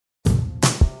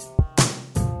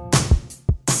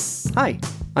Hi,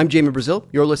 I'm Jamie Brazil.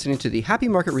 You're listening to the Happy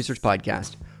Market Research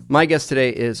Podcast. My guest today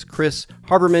is Chris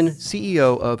Haberman,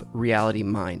 CEO of Reality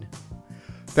Mine.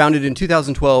 Founded in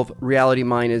 2012, Reality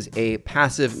Mine is a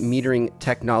passive metering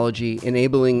technology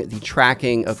enabling the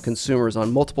tracking of consumers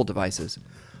on multiple devices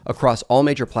across all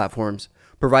major platforms,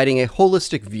 providing a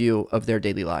holistic view of their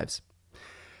daily lives.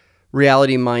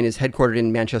 Reality Mine is headquartered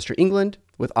in Manchester, England,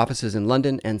 with offices in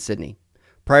London and Sydney.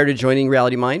 Prior to joining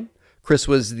Reality Mine, Chris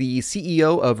was the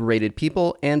CEO of Rated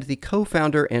People and the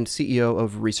co-founder and CEO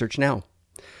of Research Now.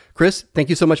 Chris, thank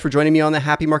you so much for joining me on the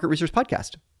Happy Market Research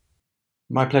Podcast.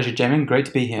 My pleasure, Jamie. Great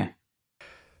to be here.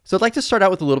 So I'd like to start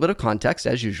out with a little bit of context,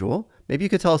 as usual. Maybe you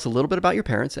could tell us a little bit about your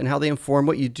parents and how they inform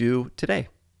what you do today.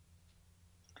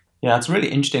 Yeah, it's a really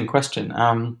interesting question.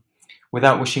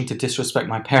 Without wishing to disrespect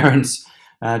my parents,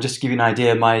 just to give you an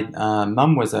idea, my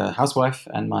mum was a housewife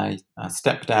and my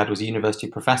stepdad was a university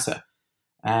professor.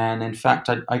 And in fact,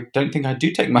 I don't think I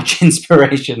do take much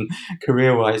inspiration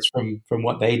career-wise from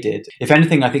what they did. If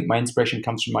anything, I think my inspiration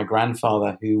comes from my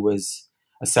grandfather, who was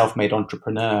a self-made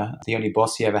entrepreneur. The only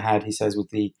boss he ever had, he says,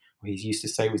 he used to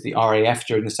say, was the RAF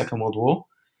during the Second World War.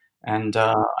 And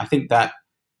I think that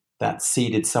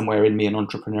seeded somewhere in me an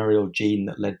entrepreneurial gene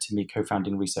that led to me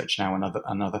co-founding Research Now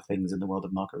and other things in the world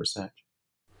of market research.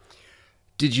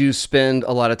 Did you spend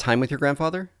a lot of time with your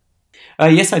grandfather?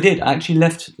 Yes, I did. I actually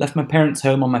left my parents'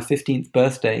 home on my 15th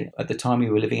birthday. At the time, we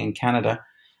were living in Canada,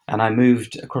 and I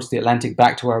moved across the Atlantic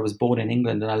back to where I was born in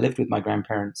England, and I lived with my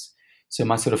grandparents. So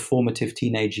my sort of formative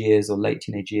teenage years or late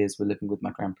teenage years were living with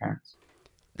my grandparents.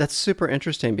 That's super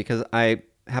interesting because I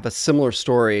have a similar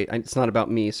story. It's not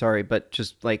about me, sorry, but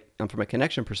just like from a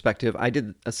connection perspective, I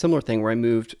did a similar thing where I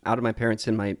moved out of my parents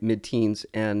in my mid-teens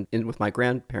and in with my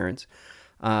grandparents.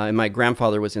 And my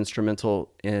grandfather was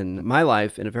instrumental in my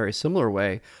life in a very similar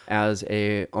way as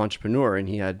a entrepreneur. And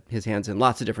he had his hands in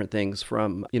lots of different things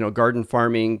from, garden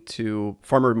farming to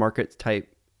farmer market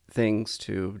type things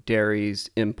to dairies,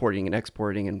 importing and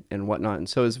exporting and whatnot. And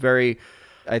so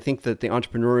I think that the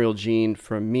entrepreneurial gene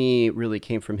from me really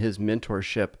came from his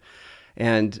mentorship.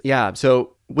 And yeah,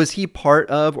 so was he part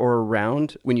of or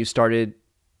around when you started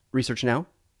Research Now?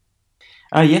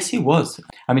 Yes, he was.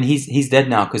 I mean, he's dead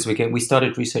now because we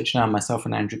started Research Now, myself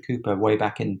and Andrew Cooper, way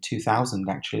back in 2000,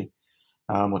 actually,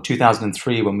 or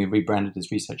 2003 when we rebranded as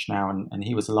Research Now, and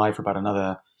he was alive for about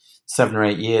another 7 or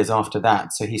 8 years after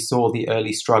that. So he saw the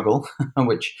early struggle,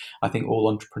 which I think all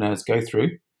entrepreneurs go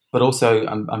through. But also,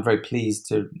 I'm very pleased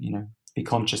to be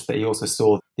conscious that he also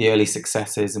saw the early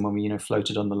successes, and when we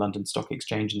floated on the London Stock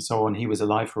Exchange and so on, he was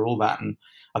alive for all that, and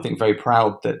I think very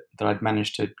proud that I'd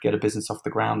managed to get a business off the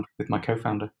ground with my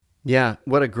co-founder. Yeah,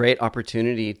 what a great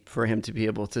opportunity for him to be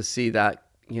able to see that,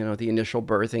 the initial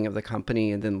birthing of the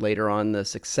company and then later on the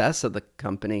success of the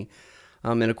company.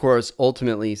 And of course,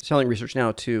 ultimately selling Research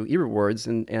Now to eRewards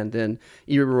and then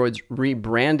eRewards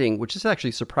rebranding, which has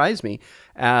actually surprised me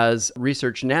as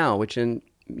Research Now, which in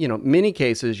many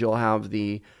cases you'll have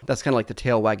that's kind of like the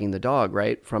tail wagging the dog,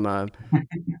 right? From a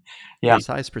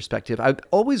size perspective. I've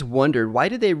always wondered, why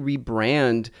did they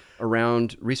rebrand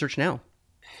around Research Now?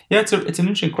 Yeah, it's an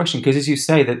interesting question because, as you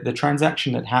say, that the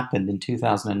transaction that happened in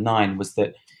 2009 was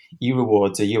that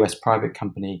eRewards, a US private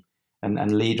company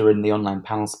and leader in the online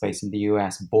panel space in the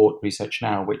US, bought Research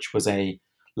Now, which was a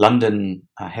London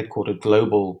headquartered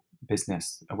global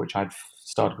business, which I'd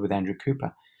started with Andrew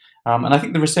Cooper. And I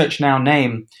think the Research Now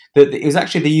name, that it was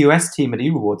actually the US team at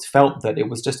eRewards felt that it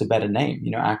was just a better name.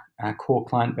 Our core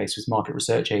client base was market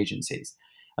research agencies,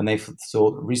 and they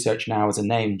thought Research Now as a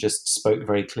name just spoke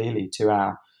very clearly to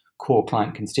our core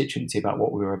client constituency about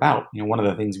what we were about. One of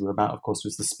the things we were about, of course,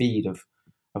 was the speed of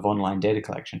online data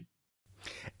collection.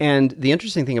 And the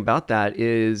interesting thing about that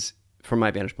is, from my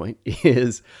vantage point,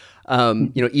 is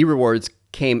eRewards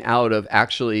came out of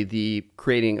actually the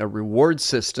creating a reward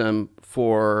system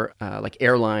for like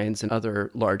airlines and other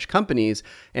large companies,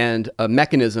 and a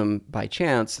mechanism by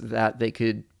chance that they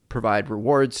could provide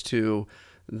rewards to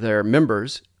their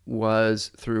members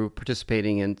was through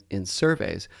participating in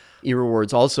surveys.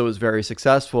 eRewards also is very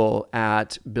successful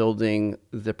at building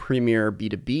the premier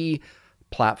B2B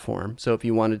platform. So if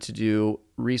you wanted to do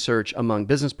research among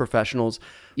business professionals,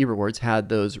 eRewards had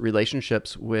those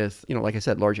relationships with, like I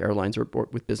said, large airlines or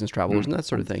with business travelers and that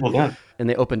sort of thing. Well, yeah. And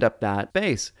they opened up that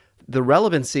base. The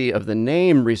relevancy of the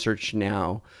name Research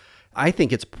Now, I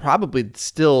think it's probably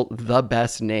still the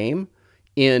best name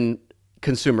in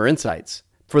consumer insights.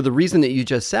 For the reason that you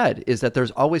just said, is that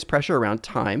there's always pressure around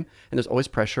time and there's always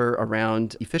pressure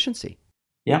around efficiency.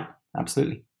 Yeah,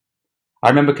 absolutely. I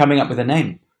remember coming up with a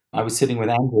name. I was sitting with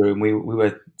Andrew and we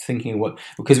were thinking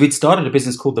because we'd started a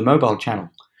business called the Mobile Channel,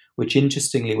 which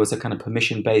interestingly was a kind of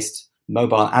permission-based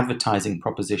mobile advertising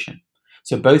proposition.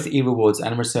 So both eRewards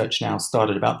and Research Now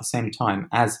started about the same time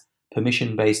as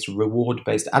permission-based,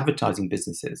 reward-based advertising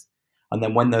businesses. And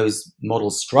then when those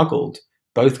models struggled,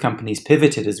 both companies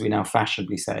pivoted, as we now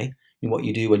fashionably say, in what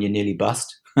you do when you're nearly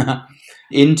bust,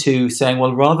 into saying,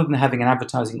 well, rather than having an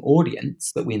advertising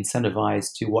audience that we incentivize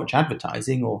to watch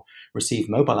advertising or receive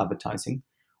mobile advertising,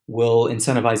 we'll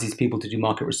incentivize these people to do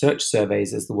market research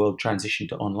surveys as the world transitioned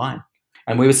to online.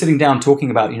 And we were sitting down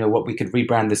talking about, what we could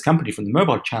rebrand this company from the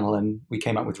mobile channel, and we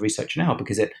came up with Research Now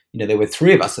because there were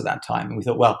three of us at that time, and we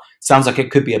thought, well, sounds like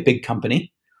it could be a big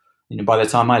company. By the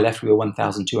time I left, we were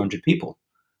 1,200 people,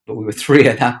 but we were three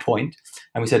at that point,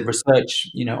 and we said, research,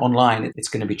 online, it's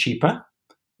going to be cheaper,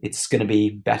 it's going to be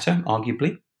better,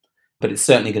 arguably, but it's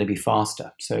certainly going to be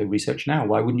faster. So Research Now.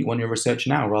 Why wouldn't you want your research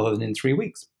now rather than in 3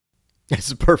 weeks?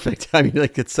 It's perfect. I mean,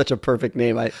 it's such a perfect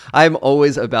name. I'm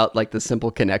always about the simple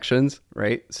connections,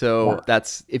 right? So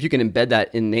that's, if you can embed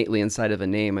that innately inside of a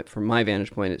name, from my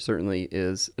vantage point, it certainly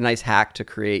is a nice hack to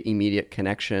create immediate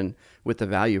connection with the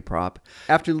value prop.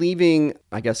 After leaving,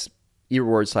 I guess,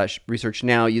 eRewards/Research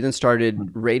Now, you then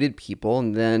started Rated People.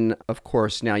 And then, of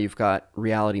course, now you've got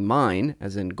Reality Mine,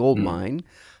 as in gold mine.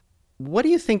 What do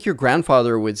you think your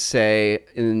grandfather would say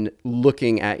in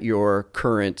looking at your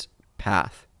current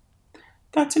path?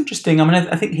 That's interesting. I mean,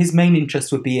 I think his main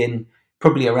interest would be in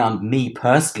probably around me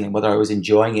personally, whether I was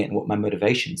enjoying it and what my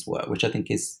motivations were, which I think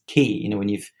is key. When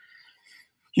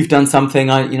you've done something,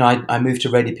 I moved to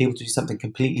Rated People to do something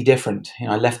completely different.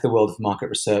 I left the world of market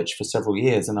research for several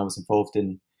years, and I was involved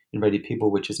in Rated People,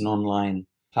 which is an online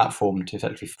platform to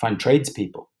effectively find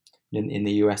tradespeople. In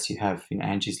the US, you have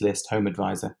Angie's List, Home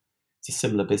Advisor. It's a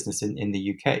similar business in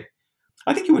the UK.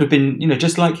 I think it would have been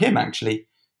just like him, actually.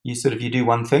 You do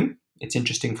one thing. It's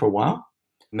interesting for a while.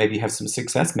 Maybe you have some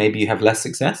success. Maybe you have less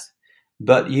success.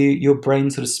 But your brain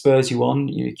sort of spurs you on,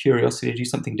 your curiosity to do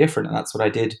something different. And that's what I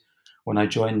did when I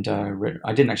joined.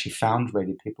 I didn't actually found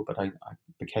Rated People, but I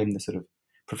became the sort of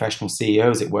professional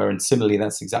CEO, as it were. And similarly,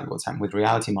 that's exactly what's happened with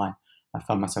Reality Mine. I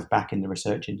found myself back in the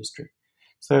research industry.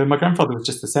 So my grandfather was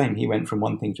just the same. He went from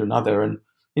one thing to another, and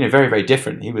very, very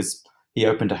different. He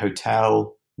opened a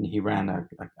hotel. He ran a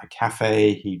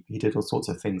cafe. He did all sorts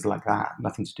of things like that.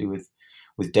 Nothing to do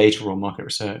with data or market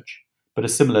research, but a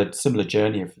similar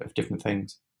journey of different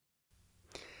things.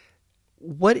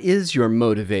 What is your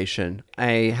motivation?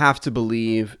 I have to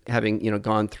believe, having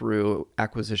gone through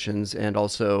acquisitions and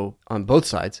also on both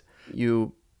sides,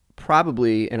 you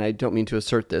probably, and I don't mean to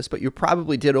assert this, but you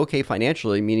probably did okay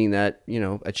financially, meaning that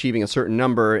achieving a certain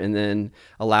number and then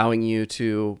allowing you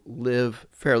to live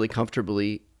fairly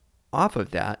comfortably off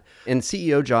of that. And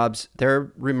CEO jobs,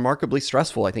 they're remarkably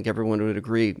stressful. I think everyone would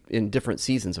agree, in different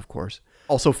seasons, of course.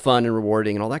 Also fun and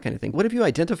rewarding and all that kind of thing. What have you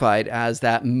identified as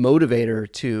that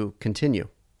motivator to continue?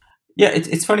 Yeah,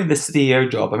 it's funny, the CEO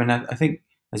job. I mean, I think,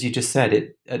 as you just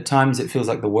said, at times it feels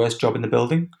like the worst job in the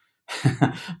building.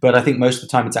 But I think most of the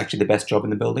time it's actually the best job in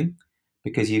the building,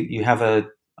 because you have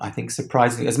I think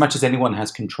surprisingly, as much as anyone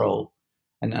has control.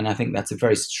 And I think that's a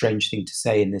very strange thing to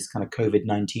say in this kind of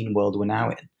COVID-19 world we're now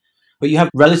in. But you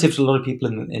have, relative to a lot of people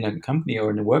in a company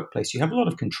or in a workplace, you have a lot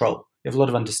of control. You have a lot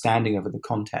of understanding over the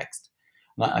context.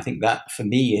 And I think that, for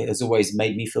me, has always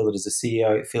made me feel that as a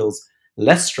CEO, it feels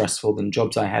less stressful than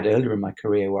jobs I had earlier in my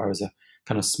career, where I was a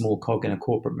kind of small cog in a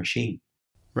corporate machine.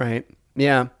 Right.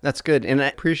 Yeah, that's good. And I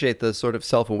appreciate the sort of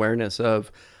self-awareness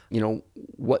of,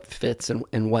 what fits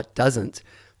and what doesn't.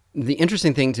 The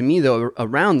interesting thing to me, though,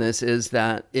 around this is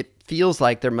that it feels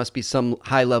like there must be some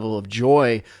high level of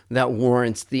joy that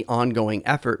warrants the ongoing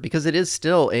effort, because it is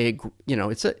still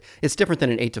it's different than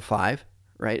an 8 to 5,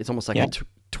 right? It's almost like a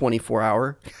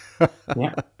 24-hour.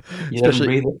 Yeah.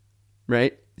 Especially,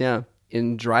 right? Yeah.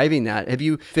 In driving that, have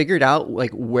you figured out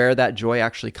where that joy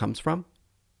actually comes from?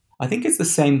 I think it's the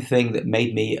same thing that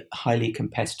made me highly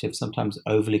competitive, sometimes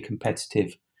overly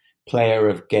competitive player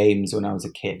of games when I was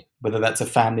a kid, whether that's a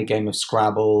family game of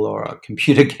Scrabble or a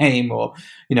computer game, or,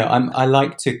 I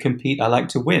like to compete, I like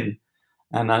to win.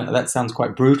 And that sounds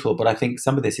quite brutal, but I think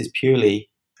some of this is purely,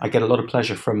 I get a lot of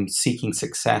pleasure from seeking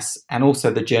success and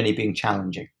also the journey being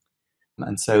challenging.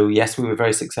 And so, yes, we were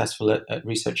very successful at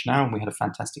Research Now, and we had a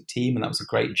fantastic team, and that was a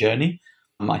great journey.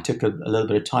 I took a little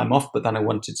bit of time off, but then I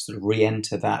wanted to sort of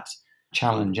re-enter that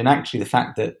challenge. And actually, the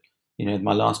fact that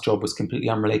my last job was completely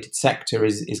unrelated sector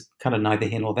is kind of neither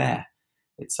here nor there.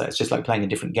 It's just like playing a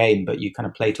different game, but you kind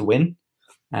of play to win,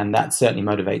 and that certainly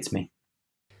motivates me.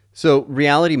 So,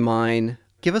 Reality Mine,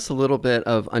 give us a little bit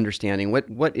of understanding.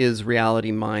 What is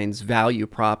Reality Mine's value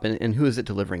prop, and who is it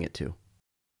delivering it to?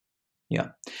 Yeah.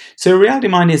 So Reality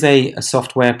Mine is a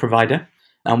software provider.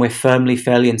 And we're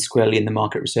fairly and squarely in the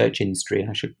market research industry.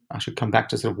 And I should come back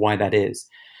to sort of why that is.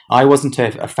 I wasn't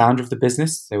a founder of the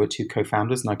business. There were two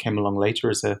co-founders, and I came along later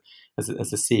as a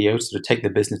CEO to sort of take the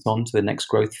business on to the next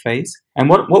growth phase. And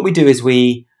what we do is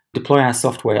we deploy our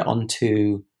software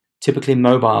onto typically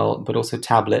mobile, but also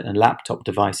tablet and laptop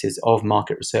devices of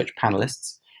market research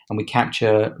panelists, and we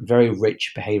capture very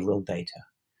rich behavioral data.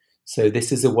 So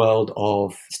this is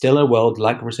still a world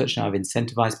like research now of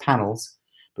incentivized panels,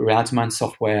 but Reality Mind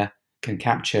software can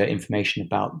capture information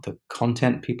about the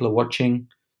content people are watching.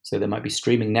 So they might be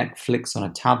streaming Netflix on a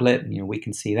tablet, and we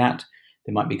can see that.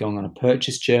 They might be going on a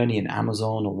purchase journey in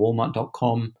Amazon or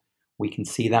Walmart.com. We can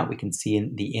see that. We can see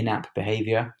the in-app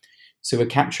behavior. So we're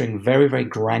capturing very, very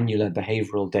granular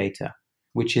behavioral data,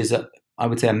 which is, I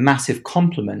would say, a massive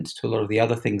complement to a lot of the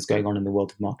other things going on in the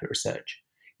world of market research.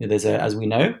 As we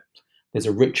know, there's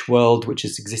a rich world which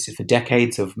has existed for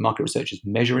decades of market researchers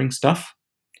measuring stuff.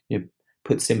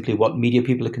 Put simply, what media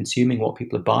people are consuming, what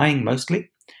people are buying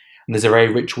mostly. And there's a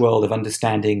very rich world of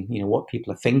understanding, what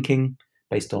people are thinking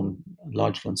based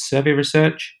largely on survey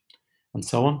research and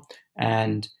so on.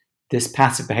 And this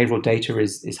passive behavioral data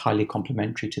is highly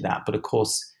complementary to that. But of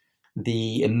course,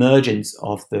 the emergence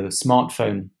of the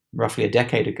smartphone roughly a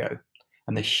decade ago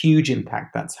and the huge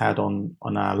impact that's had on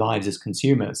our lives as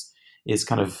consumers is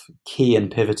kind of key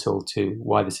and pivotal to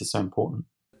why this is so important.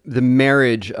 The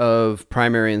marriage of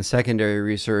primary and secondary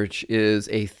research is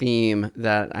a theme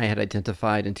that I had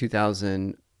identified in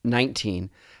 2019,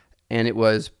 and it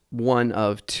was one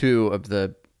of two of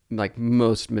the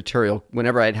most material.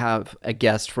 Whenever I'd have a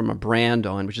guest from a brand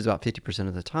on, which is about 50%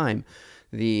 of the time,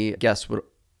 the guest would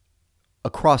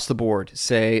across the board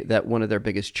say that one of their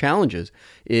biggest challenges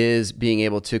is being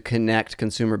able to connect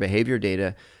consumer behavior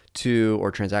data to,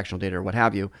 or transactional data or what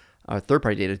have you,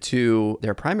 third-party data to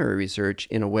their primary research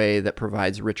in a way that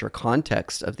provides richer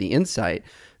context of the insight.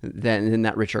 Then in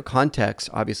that richer context,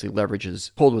 obviously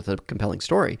leverages, pulled with a compelling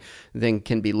story, then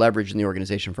can be leveraged in the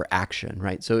organization for action,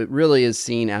 right? So it really is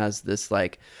seen as this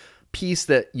piece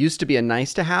that used to be a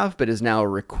nice to have, but is now a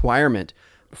requirement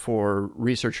for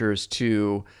researchers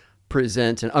to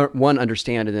present and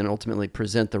understand, and then ultimately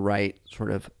present the right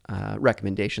sort of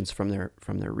recommendations from their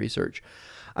research.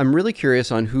 I'm really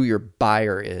curious on who your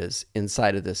buyer is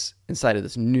inside of this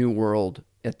new world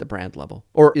at the brand level,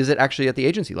 or is it actually at the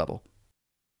agency level?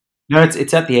 No,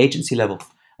 it's at the agency level.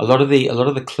 A lot of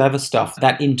the clever stuff,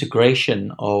 that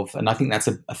integration of, and I think that's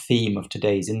a theme of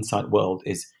today's insight world,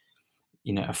 is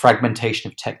a fragmentation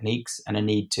of techniques and a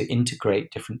need to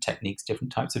integrate different techniques,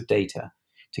 different types of data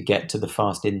to get to the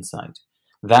fast insight.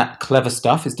 That clever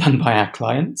stuff is done by our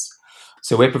clients.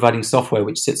 So we're providing software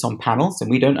which sits on panels,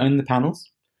 and we don't own the panels.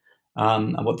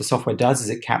 And what the software does is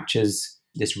it captures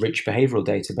this rich behavioral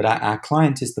data, but our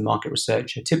client is the market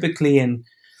researcher, typically in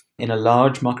a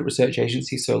large market research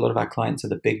agency. So a lot of our clients are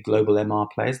the big global MR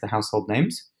players, the household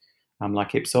names,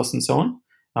 like Ipsos and so on.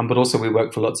 But also we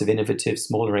work for lots of innovative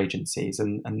smaller agencies.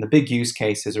 And the big use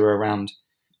cases are around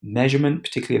measurement,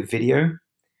 particularly of video.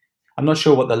 I'm not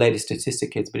sure what the latest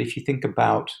statistic is, but if you think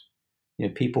about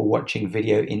people watching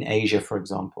video in Asia, for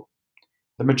example,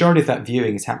 the majority of that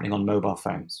viewing is happening on mobile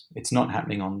phones. It's not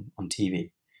happening on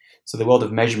TV. So the world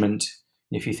of measurement,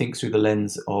 if you think through the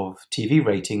lens of TV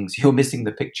ratings, you're missing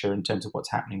the picture in terms of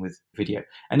what's happening with video.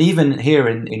 And even here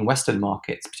in Western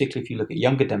markets, particularly if you look at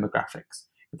younger demographics,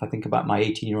 if I think about my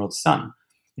 18-year-old son,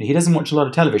 he doesn't watch a lot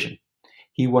of television.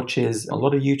 He watches a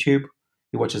lot of YouTube,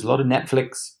 he watches a lot of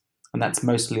Netflix, and that's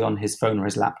mostly on his phone or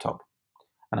his laptop.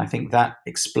 And I think that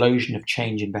explosion of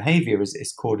change in behavior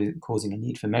is causing a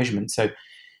need for measurement. So,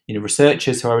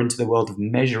 researchers who are into the world of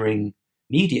measuring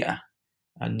media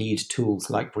need tools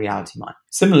like Reality Mind.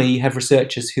 Similarly, you have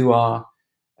researchers who are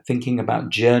thinking about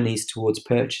journeys towards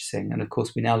purchasing. And of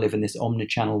course, we now live in this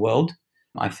omnichannel world.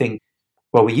 I think,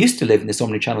 we used to live in this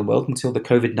omnichannel world until the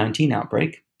COVID-19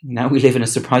 outbreak. Now we live in a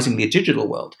surprisingly digital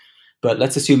world. But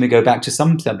let's assume we go back to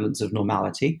some semblance of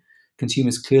normality.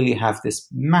 Consumers clearly have this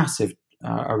massive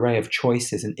array of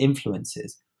choices and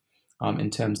influences in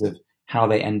terms of how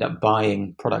they end up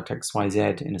buying product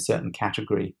XYZ in a certain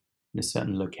category, in a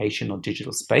certain location or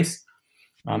digital space.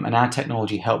 And our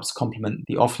technology helps complement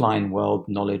the offline world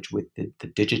knowledge with the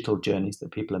digital journeys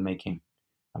that people are making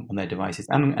on their devices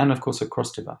and of course,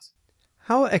 across device.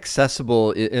 How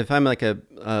accessible, if I'm like a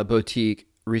boutique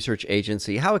research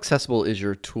agency, how accessible is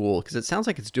your tool? Because it sounds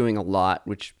like it's doing a lot,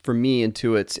 which for me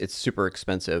intuits it's super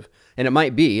expensive, and it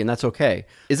might be, and that's okay.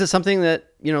 Is it something that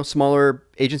smaller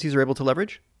agencies are able to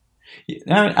leverage?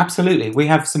 Yeah, absolutely. We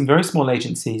have some very small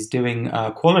agencies doing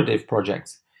qualitative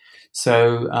projects.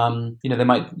 So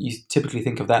you typically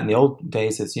think of that in the old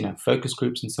days as focus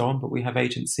groups and so on, but we have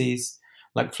agencies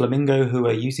like Flamingo who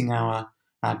are using our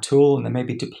tool, and they may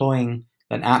be deploying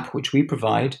an app which we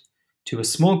provide to a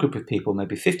small group of people,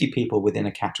 maybe 50 people within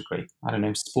a category. I don't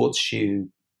know, sports shoe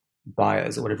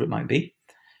buyers or whatever it might be.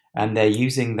 And they're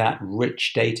using that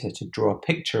rich data to draw a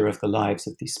picture of the lives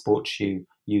of these sports shoe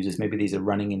users. Maybe these are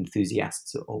running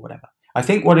enthusiasts or whatever. I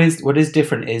think what is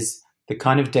different is the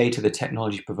kind of data the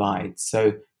technology provides.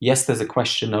 So yes, there's a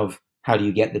question of how do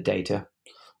you get the data?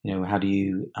 How do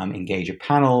you engage a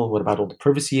panel? What about all the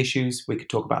privacy issues? We could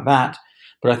talk about that.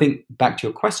 But I think back to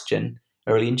your question,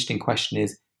 a really interesting question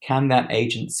is, can that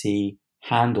agency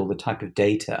handle the type of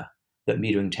data that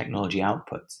metering technology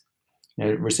outputs?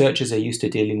 Researchers are used to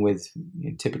dealing with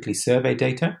typically survey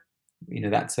data.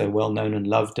 That's a well-known and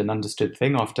loved and understood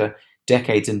thing after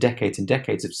decades and decades and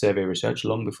decades of survey research,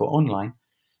 long before online.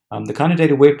 The kind of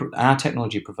data our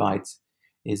technology provides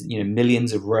is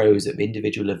millions of rows of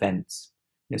individual events.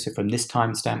 So from this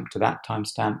timestamp to that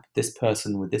timestamp, this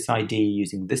person with this ID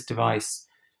using this device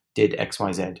did X,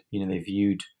 Y, Z. They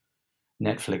viewed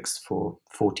Netflix for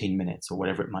 14 minutes or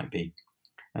whatever it might be.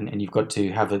 And you've got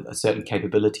to have a certain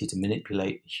capability to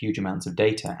manipulate huge amounts of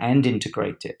data and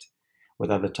integrate it with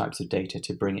other types of data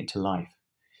to bring it to life.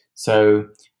 So,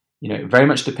 it very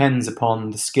much depends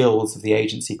upon the skills of the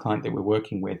agency client that we're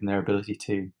working with, and their ability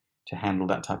to handle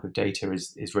that type of data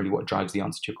is really what drives the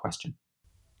answer to your question.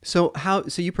 So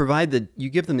you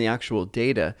give them the actual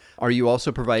data. Are you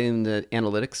also providing the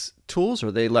analytics tools, or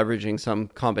are they leveraging some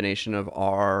combination of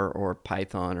R or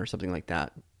Python or something like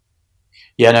that?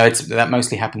 Yeah, no, that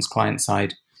mostly happens client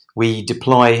side.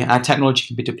 Our technology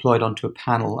can be deployed onto a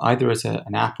panel either as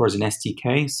an app or as an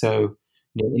SDK. So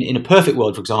in a perfect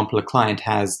world, for example, a client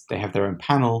they have their own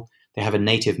panel, they have a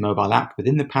native mobile app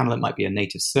within the panel. It might be a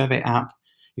native survey app.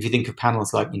 If you think of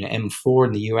panels like M4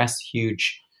 in the US,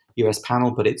 huge US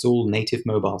panel, but it's all native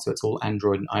mobile, so it's all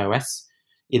Android and iOS.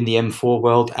 In the M4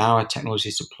 world, our technology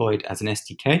is deployed as an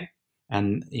SDK.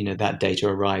 And that data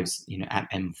arrives at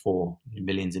M4,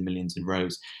 millions and millions in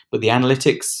rows. But the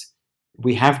analytics,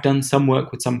 we have done some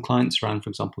work with some clients around, for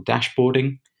example,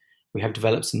 dashboarding. We have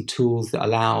developed some tools that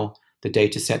allow the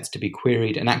data sets to be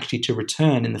queried and actually to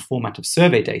return in the format of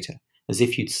survey data, as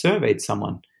if you'd surveyed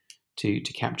someone to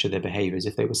capture their behaviors,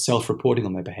 if they were self-reporting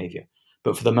on their behavior.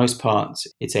 But for the most part,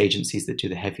 it's agencies that do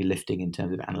the heavy lifting in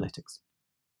terms of analytics.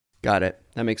 Got it.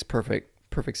 That makes perfect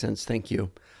sense. Thank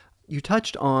you. You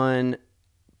touched on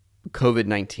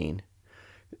COVID-19.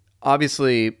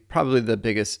 Obviously, probably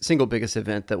the single biggest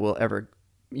event that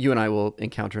you and I will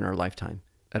encounter in our lifetime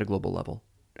at a global level.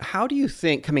 How do you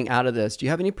think, coming out of this, do you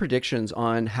have any predictions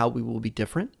on how we will be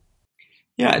different?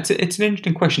 Yeah, it's an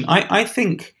interesting question. I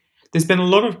think there's been a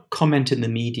lot of comment in the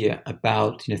media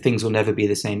about things will never be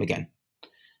the same again,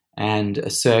 and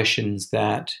assertions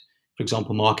that, for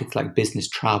example, markets like business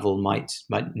travel might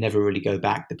never really go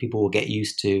back, that people will get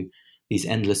used to these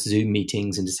endless Zoom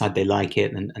meetings and decide they like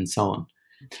it and so on.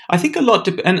 I think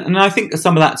and I think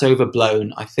some of that's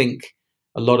overblown. I think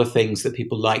a lot of things that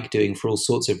people like doing for all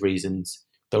sorts of reasons,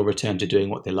 they'll return to doing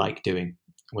what they like doing,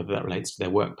 whether that relates to their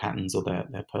work patterns or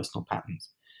their personal patterns.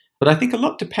 But I think a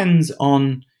lot depends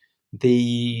on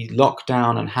the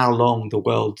lockdown and how long the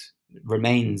world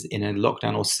remains in a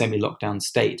lockdown or semi-lockdown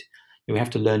state. We have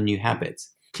to learn new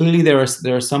habits. Clearly, there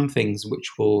are some things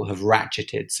which will have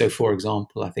ratcheted. So, for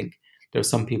example, I think there are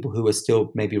some people who are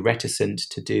still maybe reticent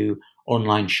to do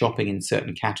online shopping in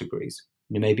certain categories.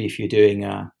 Maybe if you're doing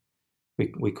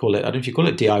we call it, I don't know if you call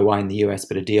it DIY in the US,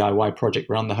 but a DIY project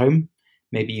around the home.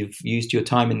 Maybe you've used your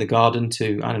time in the garden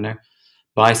to, I don't know,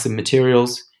 buy some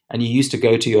materials, and you used to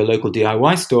go to your local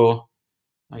DIY store,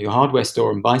 your hardware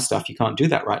store, and buy stuff. You can't do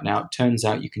that right now. It turns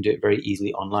out you can do it very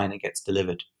easily online. It gets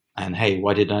delivered. And hey,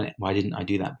 why didn't I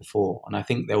do that before? And I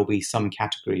think there will be some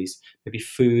categories, maybe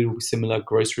food, similar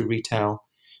grocery retail,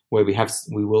 where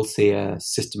we will see a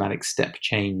systematic step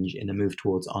change in the move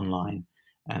towards online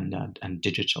and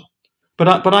digital.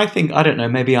 But I think, I don't know,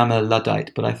 maybe I'm a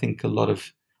Luddite, but I think a lot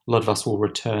of us will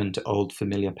return to old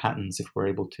familiar patterns if we're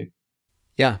able to.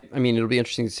 Yeah, I mean, it'll be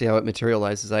interesting to see how it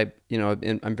materializes.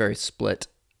 I'm very split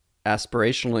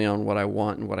aspirationally on what I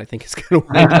want and what I think is going to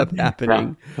wind up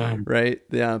happening, right?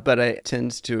 Yeah, but I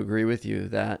tend to agree with you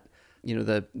that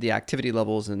the activity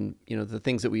levels and the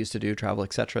things that we used to do, travel,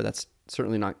 etc. That's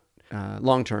certainly not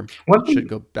long term. Should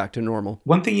go back to normal.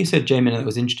 One thing you said, Jamin, that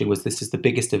was interesting was this is the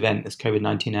biggest event, this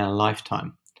COVID-19 in our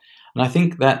lifetime, and I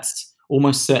think that's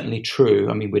almost certainly true.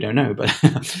 I mean, we don't know, but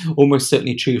almost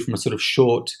certainly true from a sort of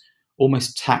short,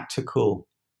 almost tactical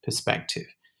perspective.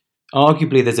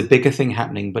 Arguably, there's a bigger thing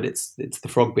happening, but it's the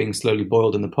frog being slowly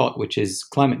boiled in the pot, which is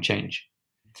climate change.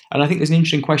 And I think there's an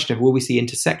interesting question of will we see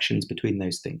intersections between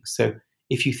those things? So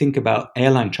if you think about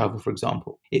airline travel, for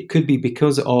example, it could be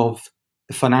because of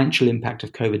the financial impact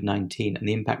of COVID-19 and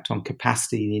the impact on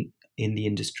capacity in the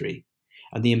industry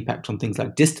and the impact on things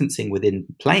like distancing within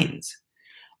planes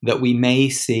that we may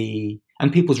see,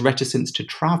 and people's reticence to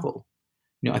travel.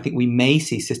 I think we may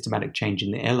see systematic change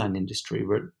in the airline industry,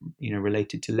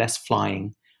 related to less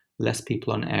flying, less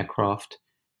people on aircraft,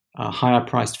 higher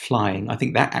priced flying. I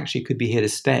think that actually could be here to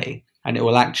stay. And it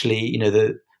will actually,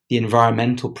 the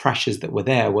environmental pressures that were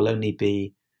there will only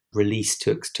be released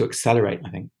to accelerate, I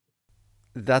think.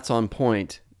 That's on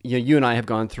point. You and I have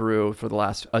gone through, for the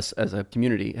last, us as a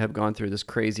community, have gone through this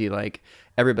crazy, like,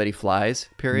 everybody flies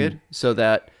period. So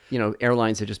that,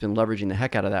 airlines have just been leveraging the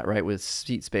heck out of that, right? With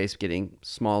seat space getting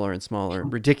smaller and smaller,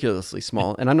 ridiculously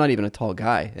small. And I'm not even a tall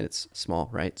guy, and it's small,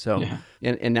 right? So,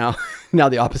 and now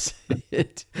the opposite.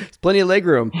 There's plenty of leg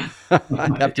room,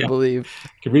 I have to believe.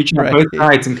 You can reach out both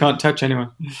sides and can't touch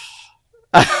anyone.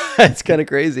 It's kind of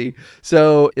crazy.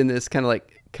 So in this kind of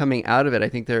like coming out of it, I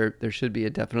think there should be a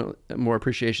definite more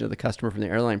appreciation of the customer from the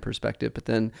airline perspective. But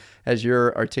then as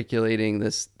you're articulating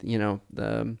this,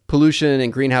 the pollution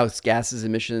and greenhouse gases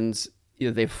emissions,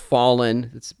 they've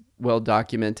fallen. It's well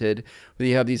documented.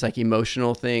 You have these like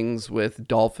emotional things with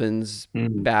dolphins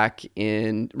back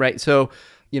in, right? So,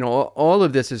 all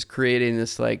of this is creating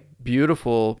this like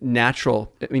beautiful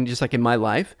natural, just like in my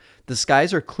life, the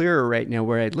skies are clearer right now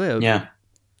where I live. Yeah.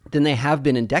 Than they have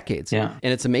been in decades. Yeah.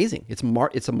 And it's amazing. It's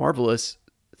a marvelous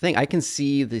thing. I can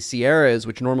see the Sierras,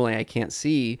 which normally I can't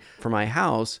see from my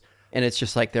house. And it's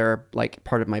just like they're like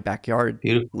part of my backyard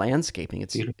landscaping.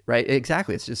 It's beautiful. Right.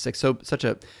 Exactly. It's just like such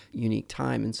a unique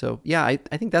time. And so, yeah, I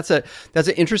think that's an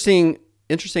interesting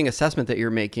assessment that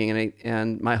you're making.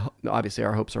 And obviously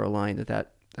our hopes are aligned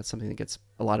that's something that gets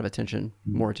a lot of attention,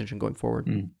 more attention going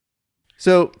forward.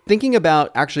 So thinking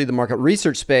about actually the market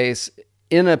research space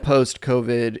in a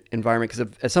post-COVID environment, because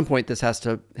at some point this has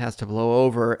to blow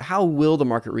over, how will the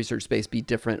market research space be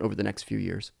different over the next few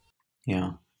years?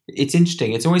 Yeah, it's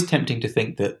interesting. It's always tempting to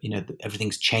think that, that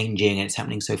everything's changing and it's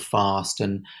happening so fast.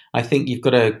 And I think you've got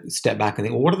to step back and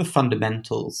think, well, what are the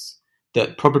fundamentals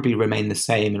that probably remain the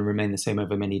same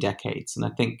over many decades? And I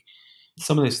think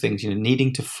some of those things,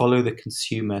 needing to follow the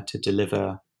consumer to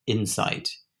deliver insight,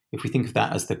 if we think of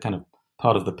that as the kind of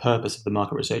part of the purpose of the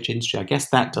market research industry, I guess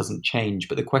that doesn't change.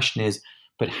 But the question is,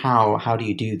 but how do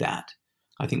you do that?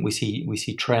 I think we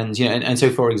see trends, and so,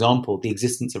 for example, the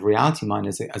existence of Reality Mind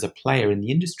as a player in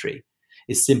the industry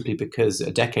is simply because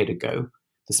a decade ago,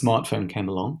 the smartphone came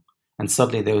along and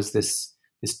suddenly there was this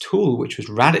tool which was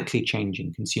radically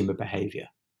changing consumer behavior.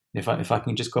 If I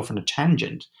can just go off on a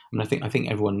tangent, I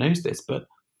think everyone knows this, but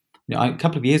a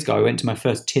couple of years ago, I went to my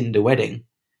first Tinder wedding,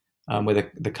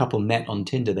 where the couple met on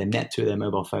Tinder. They met through their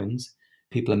mobile phones.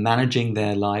 People are managing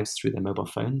their lives through their mobile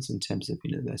phones in terms of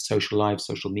their social lives,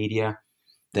 social media.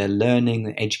 They're learning,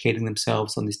 they're educating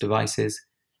themselves on these devices.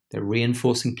 They're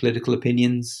reinforcing political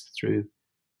opinions through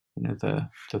the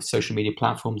social media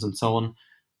platforms and so on.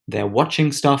 They're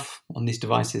watching stuff on these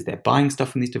devices. They're buying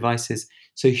stuff on these devices.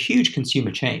 So huge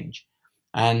consumer change.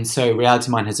 And so Reality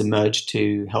Mind has emerged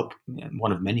to help,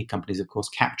 one of many companies, of course,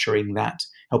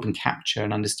 helping capture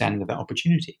an understanding of that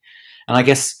opportunity. And I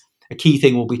guess a key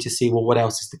thing will be to see, well, what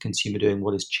else is the consumer doing?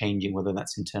 What is changing, whether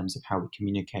that's in terms of how we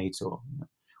communicate or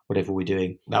whatever we're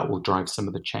doing, that will drive some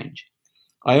of the change.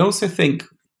 I also think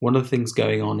one of the things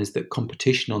going on is that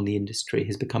competition on the industry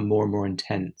has become more and more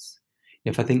intense.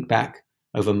 If I think back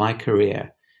over my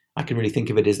career, I can really think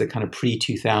of it as the kind of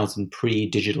pre-2000,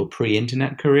 pre-digital,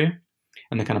 pre-internet career,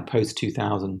 and the kind of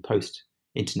post-2000,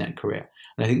 post-internet career.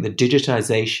 And I think the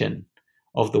digitization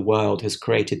of the world has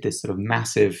created this sort of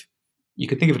massive, you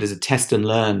could think of it as a test and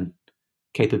learn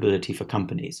capability for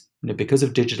companies. Because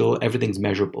of digital, everything's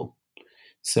measurable.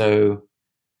 So,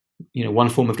 one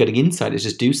form of getting insight is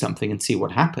just do something and see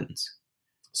what happens.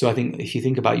 So I think if you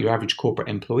think about your average corporate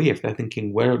employee, if they're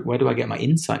thinking, where do I get my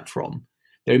insight from?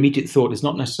 Their immediate thought is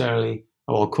not necessarily,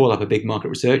 I'll call up a big market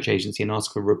research agency and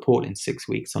ask for a report in 6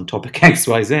 weeks on topic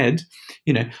XYZ.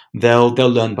 They'll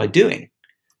learn by doing.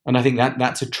 And I think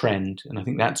that's a trend. And I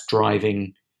think that's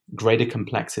driving greater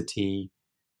complexity,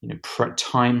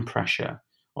 time pressure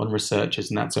on researchers,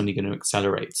 and that's only going to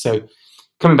accelerate. So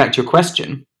coming back to your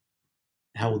question,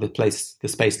 how will the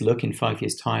space look in 5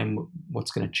 years' time?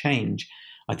 What's going to change?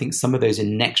 I think some of those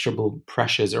inexorable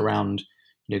pressures around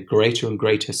greater and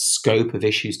greater scope of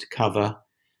issues to cover,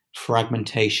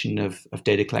 fragmentation of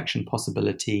data collection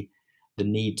possibility, the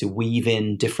need to weave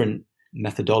in different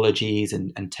methodologies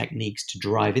and techniques to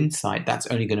drive insight, that's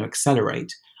only going to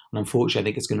accelerate. And unfortunately, I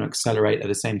think it's going to accelerate at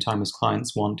the same time as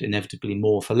clients want inevitably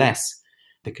more for less,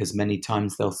 because many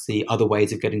times they'll see other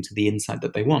ways of getting to the insight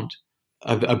that they want.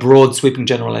 a broad sweeping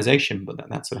generalization, but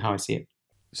that's sort of how I see it.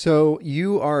 So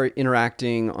you are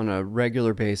interacting on a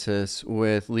regular basis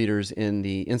with leaders in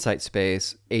the insight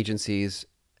space, agencies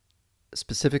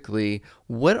specifically.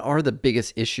 What are the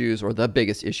biggest issues or the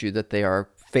biggest issue that they are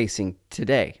facing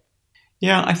today?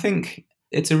 Yeah, I think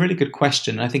it's a really good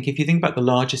question. I think if you think about the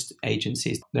largest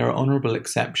agencies, there are honorable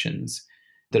exceptions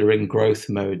that are in growth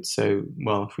mode. So,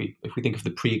 well, if we think of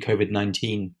the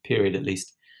pre-COVID-19 period at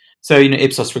least. So,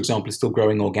 Ipsos, for example, is still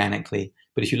growing organically.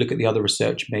 But if you look at the other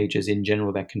research majors in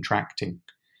general, they're contracting.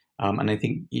 And I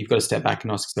think you've got to step back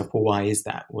and ask yourself, well, why is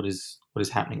that? What is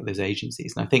happening at those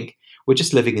agencies? And I think we're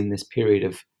just living in this period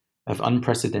of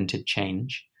unprecedented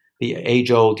change. The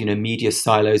age-old, media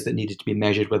silos that needed to be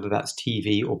measured, whether that's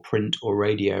TV or print or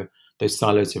radio, those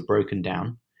silos have broken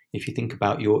down. If you think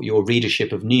about your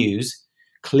readership of news,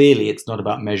 clearly it's not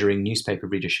about measuring newspaper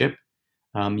readership.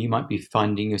 You might be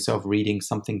finding yourself reading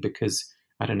something because,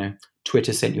 I don't know,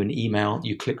 Twitter sent you an email,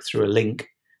 you click through a link,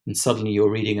 and suddenly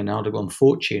you're reading an article on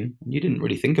Fortune. And you didn't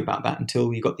really think about that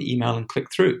until you got the email and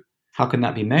clicked through. How can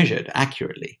that be measured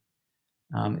accurately?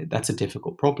 That's a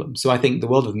difficult problem. So I think the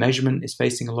world of measurement is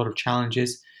facing a lot of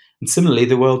challenges. And similarly,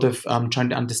 the world of trying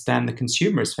to understand the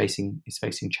consumer is facing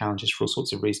challenges for all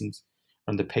sorts of reasons,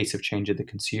 and the pace of change of the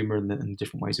consumer and the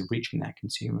different ways of reaching that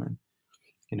consumer.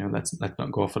 And let's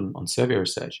not go off on survey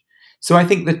research. So I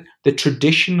think that the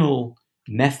traditional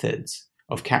methods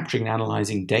of capturing and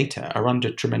analyzing data are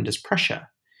under tremendous pressure.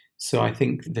 So I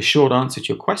think the short answer to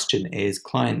your question is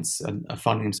clients are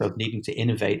finding themselves needing to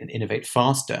innovate and innovate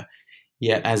faster.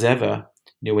 Yet, as ever,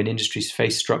 when industries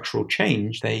face structural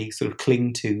change, they sort of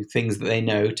cling to things that they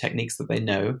know, techniques that they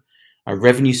know,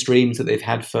 revenue streams that they've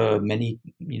had for many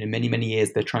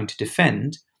years. They're trying to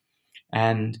defend,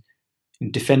 and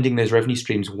defending those revenue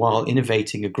streams while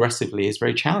innovating aggressively is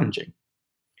very challenging.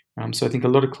 So I think a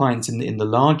lot of clients in the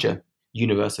larger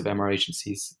universe of MR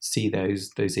agencies see those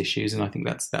issues, and I think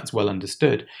that's well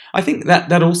understood. I think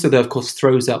that also, though, of course,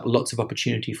 throws up lots of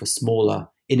opportunity for smaller,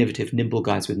 innovative, nimble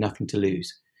guys with nothing to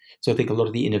lose. So I think a lot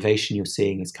of the innovation you're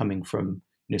seeing is coming from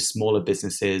smaller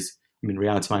businesses. I mean,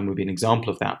 Reality Mind would be an example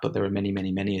of that, but there are many,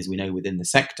 many, many, as we know, within the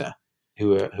sector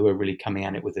who are really coming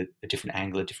at it with a different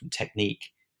angle, a different technique.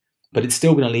 But it's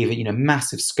still going to leave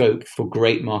massive scope for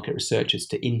great market researchers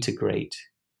to integrate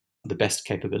the best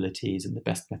capabilities and the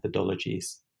best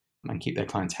methodologies and keep their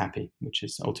clients happy, which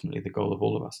is ultimately the goal of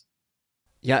all of us.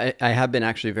 Yeah, I have been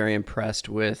actually very impressed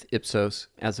with Ipsos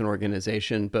as an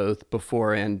organization, both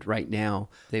before and right now.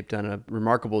 They've done a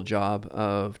remarkable job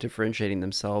of differentiating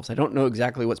themselves. I don't know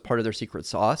exactly what's part of their secret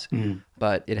sauce,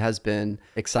 but it has been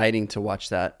exciting to watch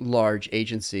that large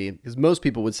agency, because most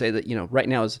people would say that, right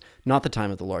now is not the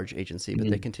time of the large agency, but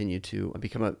they continue to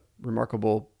become a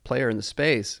remarkable player in the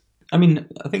space. I mean,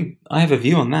 I think I have a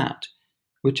view on that,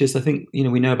 which is, I think,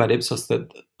 we know about Ipsos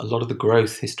that a lot of the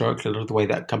growth historically, a lot of the way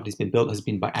that company's been built has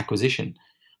been by acquisition.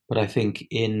 But I think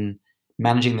in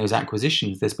managing those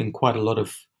acquisitions, there's been quite a lot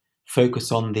of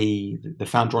focus on the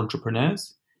founder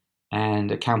entrepreneurs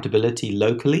and accountability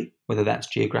locally, whether that's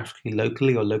geographically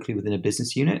locally or locally within a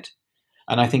business unit.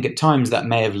 And I think at times that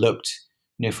may have looked,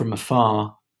 from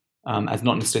afar as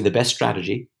not necessarily the best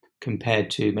strategy compared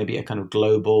to maybe a kind of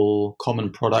global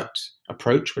common product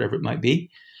approach, whatever it might be.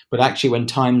 But actually, when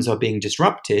times are being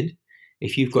disrupted,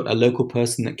 if you've got a local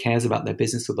person that cares about their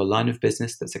business or the line of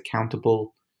business that's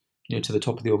accountable, to the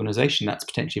top of the organization, that's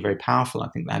potentially very powerful. I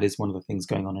think that is one of the things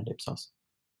going on at Ipsos.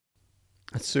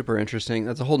 That's super interesting.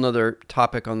 That's a whole nother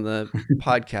topic on the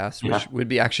podcast, which would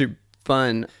be actually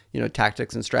fun,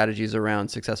 tactics and strategies around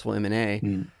successful M&A.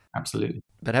 Absolutely.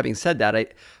 But having said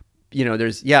that,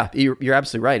 you're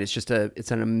absolutely right. It's just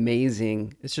an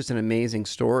amazing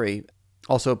story.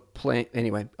 Also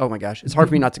anyway, oh my gosh, it's hard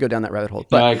for me not to go down that rabbit hole.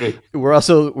 But no, I agree. We're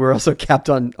also capped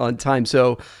on time.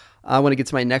 So I want to get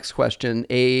to my next question.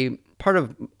 A part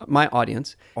of my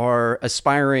audience are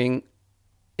aspiring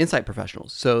insight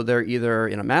professionals. So they're either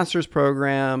in a master's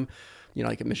program,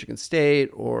 like at Michigan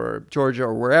State or Georgia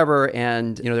or wherever,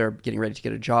 and they're getting ready to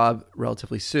get a job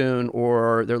relatively soon,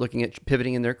 or they're looking at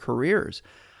pivoting in their careers.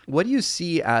 What do you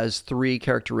see as 3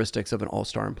 characteristics of an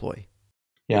all-star employee?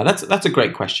 Yeah, that's a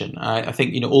great question. I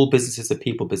think all businesses are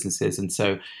people businesses, and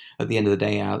so at the end of the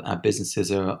day, our businesses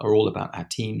are all about our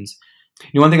teams.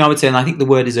 One thing I would say, and I think the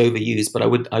word is overused, but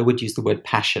I would use the word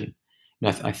passion.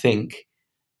 I think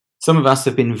some of us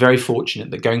have been very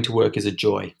fortunate that going to work is a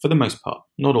joy for the most part,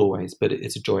 not always, but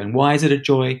it's a joy. And why is it a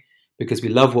joy? Because we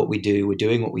love what we do. We're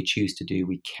doing what we choose to do.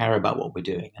 We care about what we're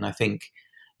doing, and I think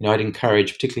I'd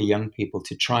encourage particularly young people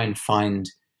to try and find.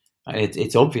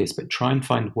 It's obvious, but try and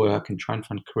find work and try and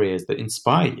find careers that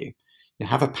inspire you.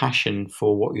 Have a passion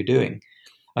for what you're doing.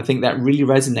 I think that really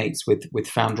resonates with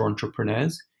founder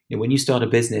entrepreneurs. When you start a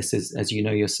business, as you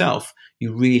know yourself,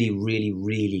 you really, really,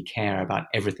 really care about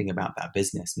everything about that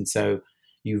business. And so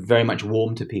you very much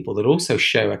warm to people that also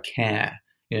show a care,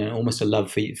 almost a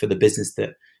love for the business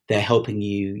that they're helping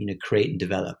you, create and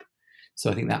develop. So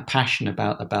I think that passion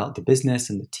about the business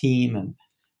and the team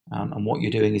and what you're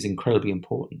doing is incredibly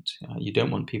important. You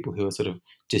don't want people who are sort of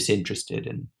disinterested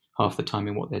and half the time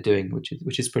in what they're doing,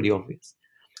 which is pretty obvious.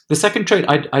 The second trait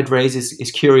I'd raise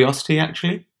is curiosity,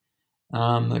 actually,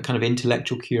 a kind of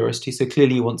intellectual curiosity. So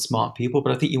clearly you want smart people,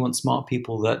 but I think you want smart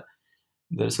people that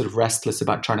are sort of restless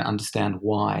about trying to understand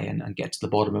why and get to the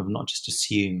bottom of it, not just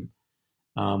assume.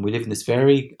 We live in this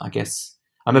very, I guess,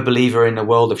 I'm a believer in a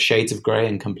world of shades of grey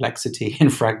and complexity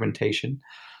and fragmentation.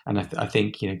 And I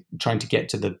think trying to get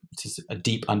to a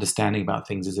deep understanding about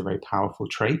things is a very powerful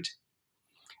trait.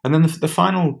 And then the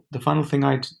final thing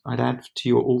I'd add to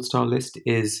your all-star list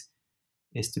is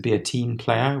to be a team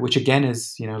player, which again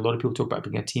is, a lot of people talk about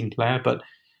being a team player, but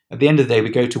at the end of the day, we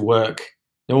go to work.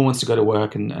 No one wants to go to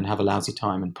work and have a lousy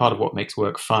time. And part of what makes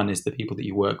work fun is the people that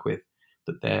you work with,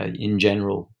 that they're in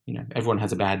general, everyone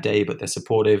has a bad day, but they're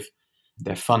supportive.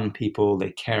 They're fun people.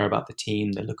 They care about the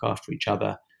team. They look after each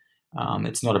other.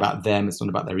 It's not about them. It's not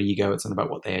about their ego. It's not about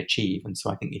what they achieve. And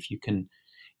so I think if you can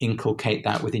inculcate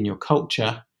that within your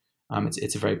culture,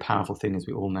 it's a very powerful thing, as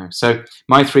we all know. So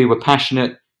my three were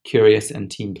passionate, curious,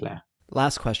 and team player.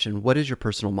 Last question. What is your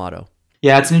personal motto?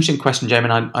 Yeah, it's an interesting question,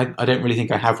 Jamin. I don't really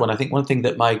think I have one. I think one thing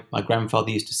that my grandfather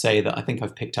used to say that I think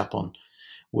I've picked up on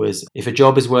was, if a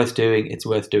job is worth doing, it's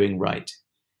worth doing right.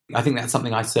 I think that's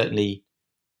something I certainly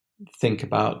think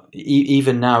about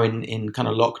even now in kind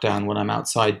of lockdown, when I'm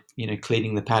outside,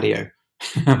 cleaning the patio.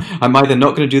 I'm either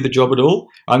not going to do the job at all,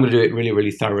 or I'm going to do it really,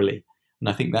 really thoroughly. And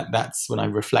I think that's when I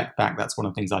reflect back, that's one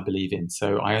of the things I believe in.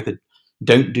 So I either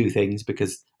don't do things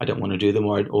because I don't want to do them,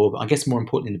 or I guess more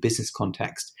important in the business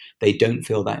context, they don't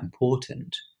feel that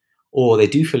important, or they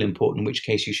do feel important, in which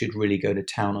case you should really go to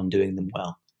town on doing them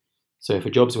well. So if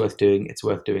a job's worth doing, it's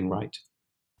worth doing right.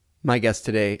 My guest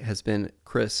today has been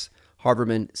Chris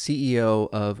Haberman, CEO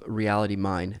of Reality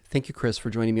Mind. Thank you, Chris,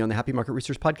 for joining me on the Happy Market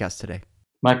Research podcast today.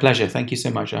 My pleasure. Thank you so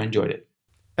much. I enjoyed it.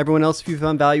 Everyone else, if you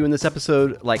found value in this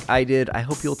episode like I did, I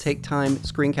hope you'll take time,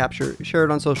 screen capture, share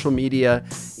it on social media.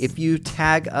 If you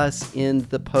tag us in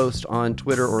the post on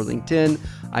Twitter or LinkedIn,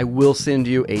 I will send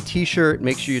you a t-shirt.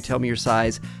 Make sure you tell me your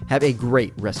size. Have a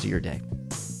great rest of your day.